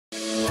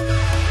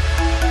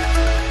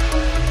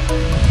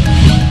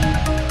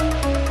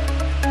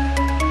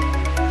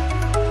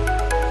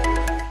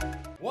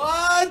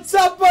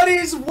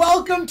guys,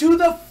 welcome to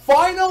the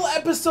final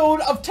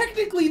episode of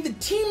technically the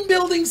team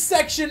building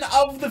section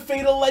of the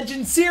Fatal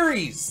Legends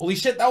series. Holy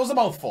shit, that was a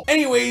mouthful.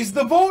 Anyways,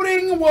 the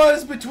voting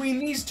was between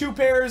these two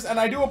pairs, and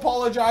I do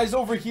apologize.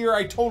 Over here,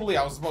 I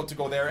was about to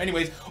go there.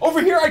 Anyways,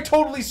 over here, I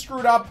totally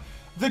screwed up.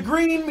 The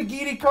green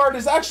McGeady card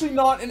is actually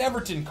not an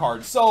Everton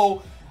card,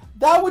 so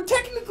that would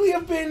technically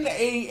have been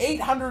a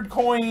 800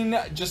 coin,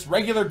 just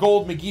regular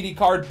gold McGeady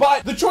card,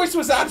 but the choice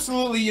was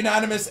absolutely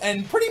unanimous,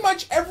 and pretty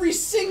much every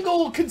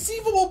single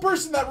conceivable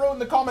person that wrote in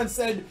the comments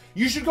said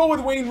you should go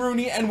with Wayne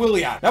Rooney and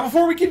Willian. Now,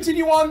 before we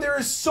continue on, there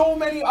is so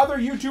many other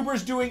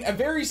YouTubers doing a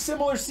very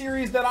similar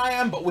series that I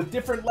am, but with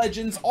different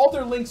legends. All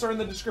their links are in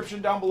the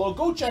description down below.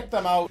 Go check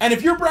them out. And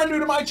if you're brand new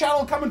to my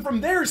channel coming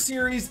from their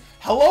series,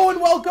 hello and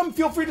welcome.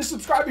 Feel free to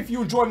subscribe if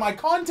you enjoy my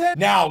content.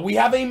 Now, we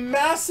have a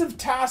massive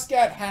task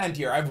at hand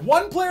here. I have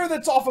one player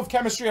that's off of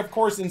chemistry, of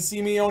course, in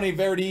Simeone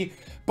Verdi,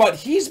 but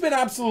he's been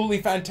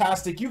absolutely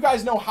fantastic. You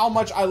guys know how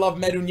much I love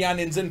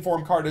Medunjanin's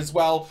inform card as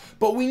well,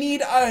 but we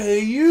need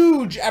a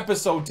huge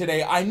episode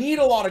today. I need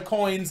a lot of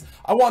coins.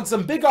 I want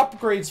some big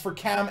upgrades for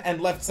Cam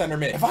and left center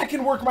mid. If I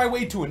can work my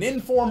way to an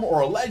inform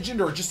or a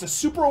legend or just a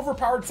super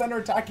overpowered center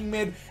attacking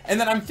mid, and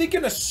then I'm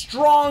thinking a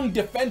strong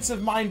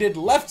defensive minded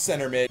left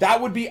center mid,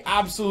 that would be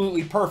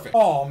absolutely perfect.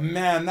 Oh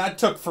man, that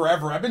took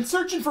forever. I've been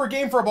searching for a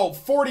game for about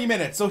 40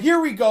 minutes. So here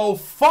we go.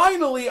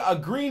 Finally, a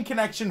green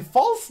connection,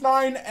 false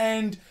 9,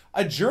 and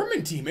a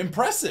German team.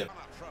 Impressive.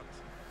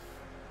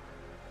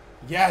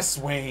 Yes,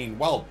 Wayne.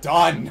 Well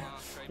done.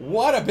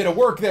 What a bit of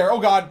work there. Oh,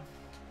 God.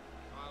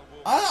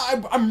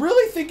 I'm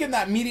really thinking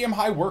that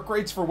medium-high work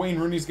rates for Wayne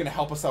Rooney is going to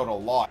help us out a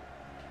lot.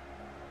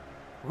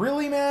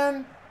 Really,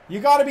 man? You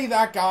got to be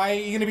that guy?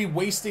 You're going to be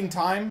wasting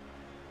time?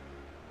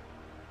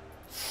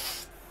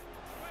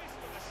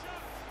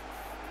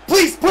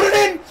 Please, put it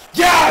in!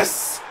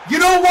 Yes! You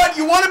know what?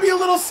 You want to be a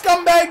little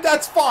scumbag?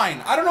 That's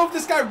fine. I don't know if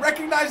this guy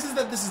recognizes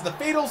that this is the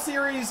Fatal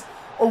series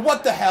or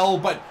what the hell,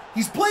 but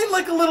he's playing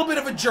like a little bit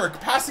of a jerk,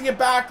 passing it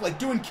back, like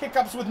doing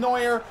kick-ups with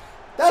Neuer.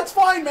 That's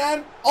fine,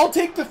 man. I'll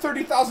take the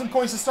 30,000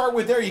 coins to start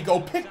with. There you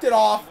go. Picked it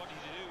off,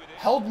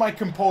 held my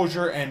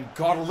composure, and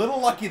got a little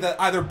lucky that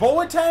either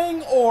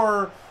Boateng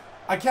or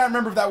I can't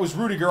remember if that was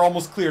Rudiger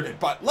almost cleared it,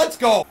 but let's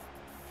go.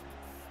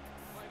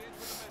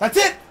 That's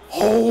it.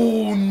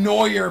 Oh,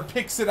 Neuer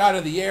picks it out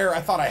of the air.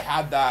 I thought I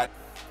had that.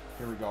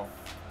 Here we go.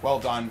 Well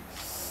done.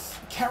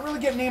 Can't really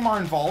get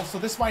Neymar involved, so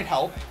this might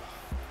help.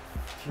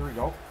 Here we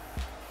go.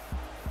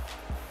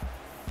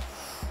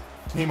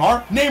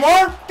 Neymar.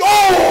 Neymar!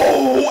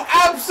 Oh!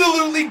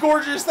 Absolutely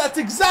gorgeous. That's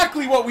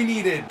exactly what we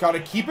needed. Gotta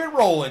keep it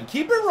rolling.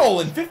 Keep it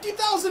rolling.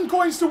 50,000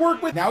 coins to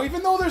work with. Now,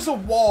 even though there's a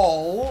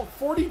wall,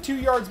 42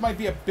 yards might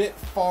be a bit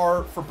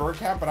far for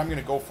BERGKAMP, but I'm going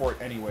to go for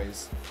it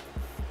anyways.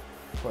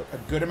 Put a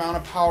good amount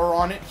of power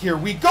on it. Here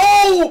we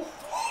go!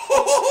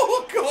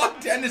 Oh,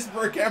 God, Dennis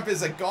BERGKAMP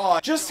is a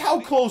god. Just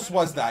how close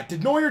was that?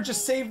 Did Neuer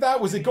just save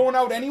that? Was it going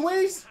out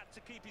anyways?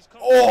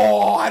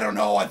 Oh, I don't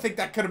know. I think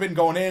that could have been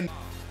going in.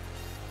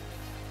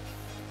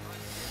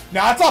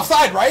 Now, it's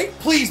offside, right?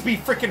 Please be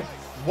freaking...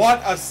 What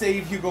a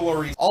save, Hugo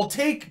Lloris. I'll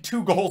take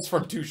 2 goals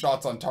from 2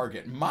 shots on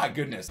target. My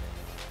goodness.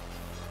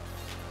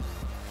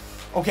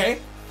 Okay.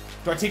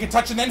 Do I take a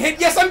touch and then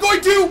hit? Yes, I'm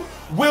going to!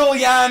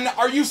 Willian,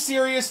 are you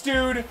serious,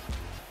 dude?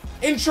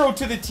 Intro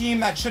to the team.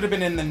 That should have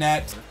been in the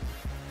net.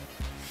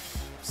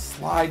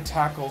 Slide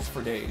tackles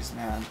for days,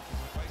 man.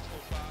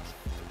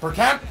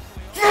 BERGKAMP.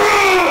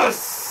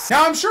 Yes!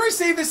 Now, I'm sure I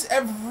say this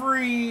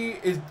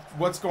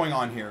what's going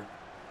on here?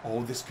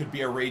 Oh, this could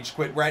be a rage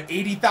quit. We're at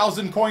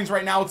 80,000 coins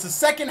right now. It's the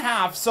second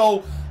half,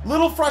 so a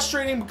little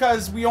frustrating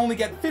because we only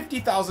get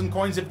 50,000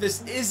 coins if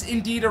this is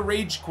indeed a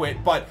rage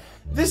quit, but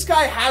this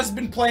guy has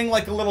been playing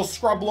like a little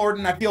scrub lord,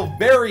 and I feel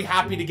very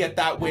happy to get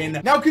that win.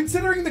 Now,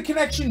 considering the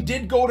connection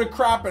did go to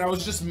crap, and I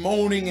was just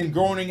moaning and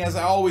groaning as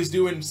I always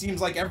do, and it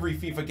seems like every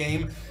FIFA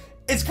game,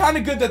 it's kind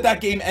of good that that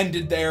game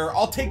ended there.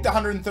 I'll take the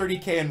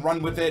 130k and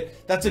run with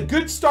it. That's a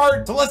good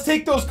start. So let's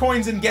take those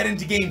coins and get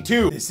into game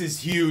 2. This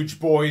is huge,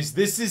 boys.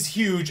 This is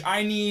huge.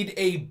 I need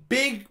a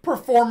big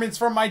performance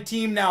from my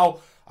team. Now,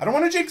 I don't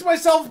want to jinx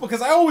myself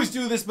because I always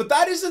do this, but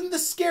that isn't the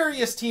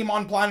scariest team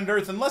on planet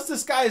Earth. Unless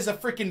this guy is a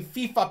freaking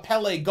FIFA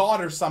Pele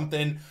god or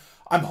something.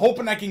 I'm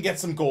hoping I can get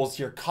some goals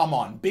here. Come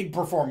on. Big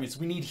performance.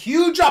 We need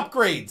huge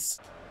upgrades.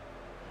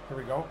 Here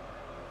we go.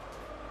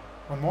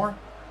 One more.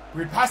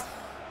 Weird pass.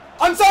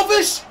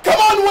 Unselfish! Come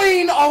on,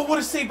 Wayne! Oh, what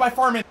a save by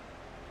Farman.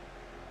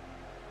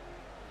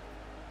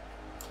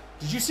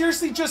 Did you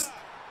seriously just...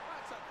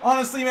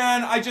 Honestly,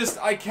 man, I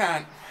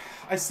can't.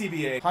 I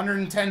CBA.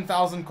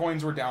 110,000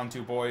 coins we're down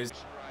to, boys.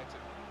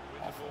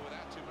 Awful.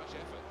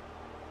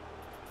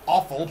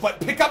 Awful, but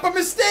pick up a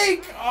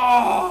mistake!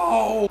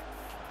 Oh!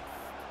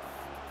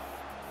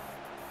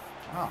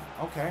 Oh,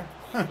 okay.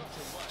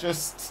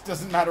 Just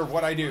doesn't matter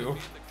what I do.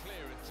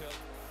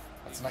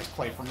 That's a nice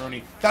play from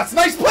Rooney. That's a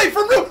nice play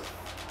from Rooney!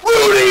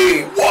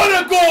 Rooney!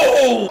 What a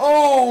goal!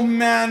 Oh,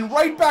 man.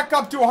 Right back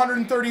up to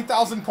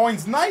 130,000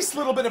 coins. Nice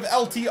little bit of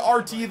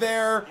LT-RT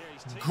there.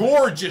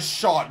 Gorgeous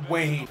shot,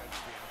 Wayne.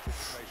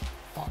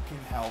 Fucking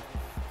hell.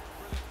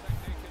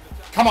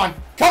 Come on.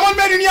 Come on,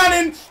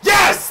 Medunjanin.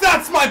 Yes,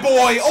 that's my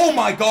boy. Oh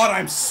my God,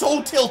 I'm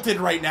so tilted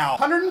right now.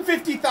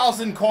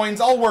 150,000 coins.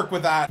 I'll work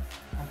with that.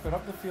 I'll put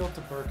up the field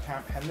to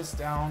BERGKAMP. Hand this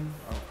down.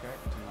 Okay,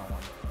 do not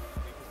want.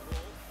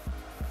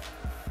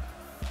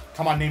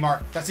 Come on,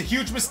 Neymar. That's a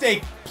huge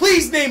mistake.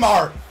 Please,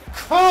 Neymar.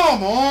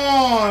 Come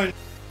on.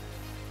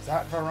 Is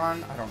that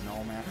Varane? I don't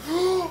know, man.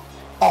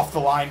 Off the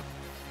line.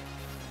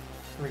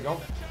 Here we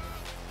go.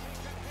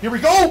 Here we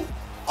go.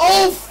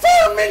 Oh,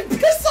 Furman,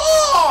 piss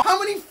off! How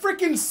many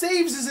freaking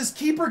saves is this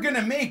keeper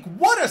gonna make?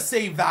 What a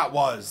save that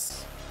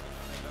was.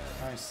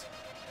 Nice.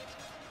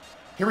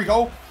 Here we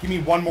go. Give me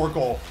one more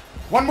goal.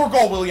 One more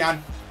goal, Willian.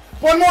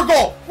 One more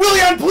goal.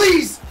 Willian,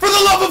 please! For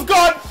the love of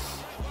God!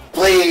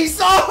 Please!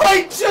 Oh,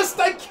 I just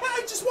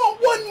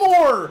want one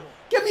more!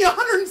 Give me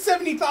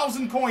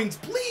 170,000 coins,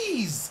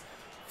 please!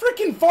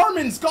 Freaking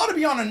Farman's gotta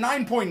be on a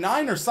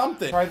 9.9 or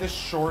something. Try this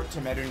short to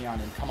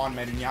Medunjanin. Come on,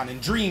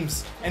 Medunjanin.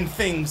 Dreams and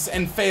things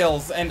and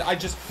fails and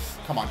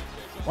come on.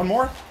 One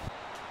more?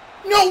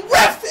 No,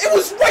 ref! It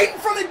was right in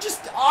front of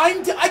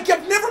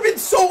I've never been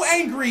so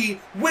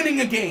angry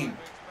winning a game.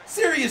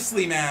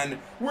 Seriously, man.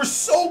 We're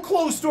so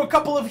close to a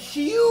couple of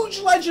huge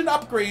legend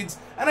upgrades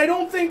and I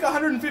don't think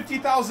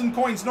 150,000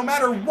 coins, no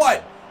matter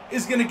what,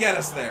 is gonna get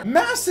us there.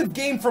 Massive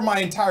game for my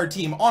entire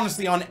team.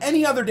 Honestly, on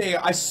any other day,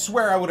 I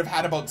swear I would have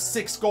had about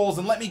 6 goals.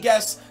 And let me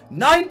guess,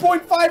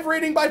 9.5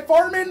 rating by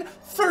Farman,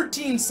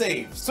 13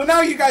 saves. So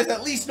now you guys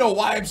at least know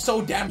why I'm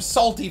so damn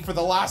salty for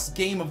the last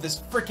game of this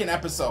freaking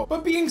episode.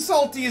 But being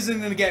salty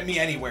isn't gonna get me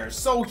anywhere.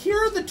 So here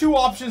are the 2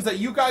 options that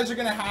you guys are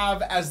gonna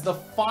have as the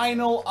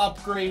final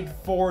upgrade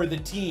for the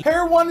team.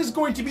 Pair 1 is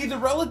going to be the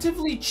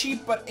relatively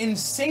cheap but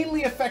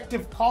insanely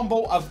effective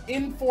combo of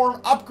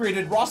Inform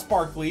upgraded Ross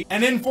Barkley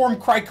and Inform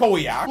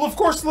Krykowiak. Will of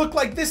course look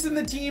like this in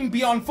the team,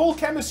 be on full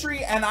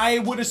chemistry, and I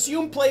would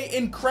assume play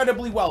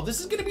incredibly well. This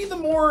is gonna be the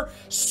more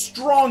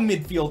strong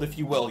midfield, if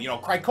you will. You know,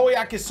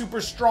 Krykowiak is super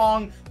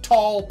strong,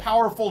 tall,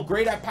 powerful,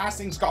 great at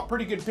passing's got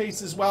pretty good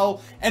pace as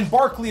well, and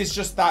Barkley is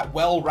just that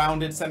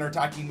well-rounded center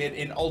attacking mid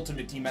in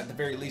Ultimate Team at the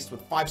very least,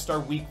 with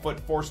 5-star weak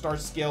foot, 4-star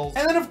skills.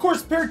 And then of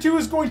course pair 2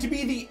 is going to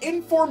be the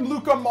Inform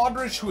Luka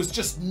Modric, who is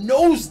just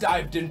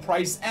nosedived in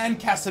price, and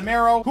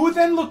Casemiro, who would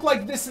then look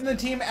like this in the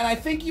team. And I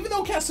think even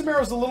though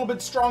Casemiro is a little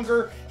bit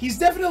stronger, he's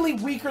definitely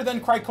weaker than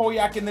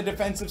Krykowiak in the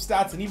defensive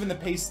stats and even the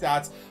pace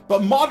stats,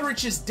 but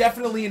Modric is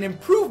definitely an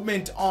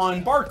improvement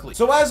on Barkley.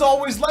 So as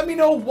always, let me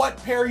know what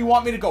pair you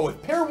want me to go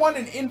with. Pair 1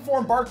 in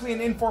Inform Barkley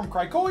and Inform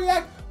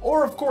Krykowiak,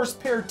 or of course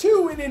pair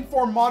 2 in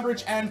Inform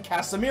Modric and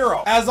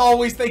Casemiro. As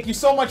always, thank you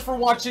so much for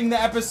watching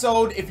the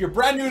episode. If you're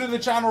brand new to the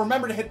channel,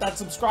 remember to hit that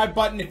subscribe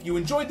button. If you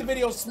enjoyed the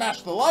video,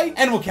 smash the like,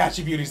 and we'll catch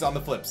you beauties on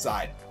the flip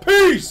side.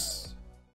 Peace!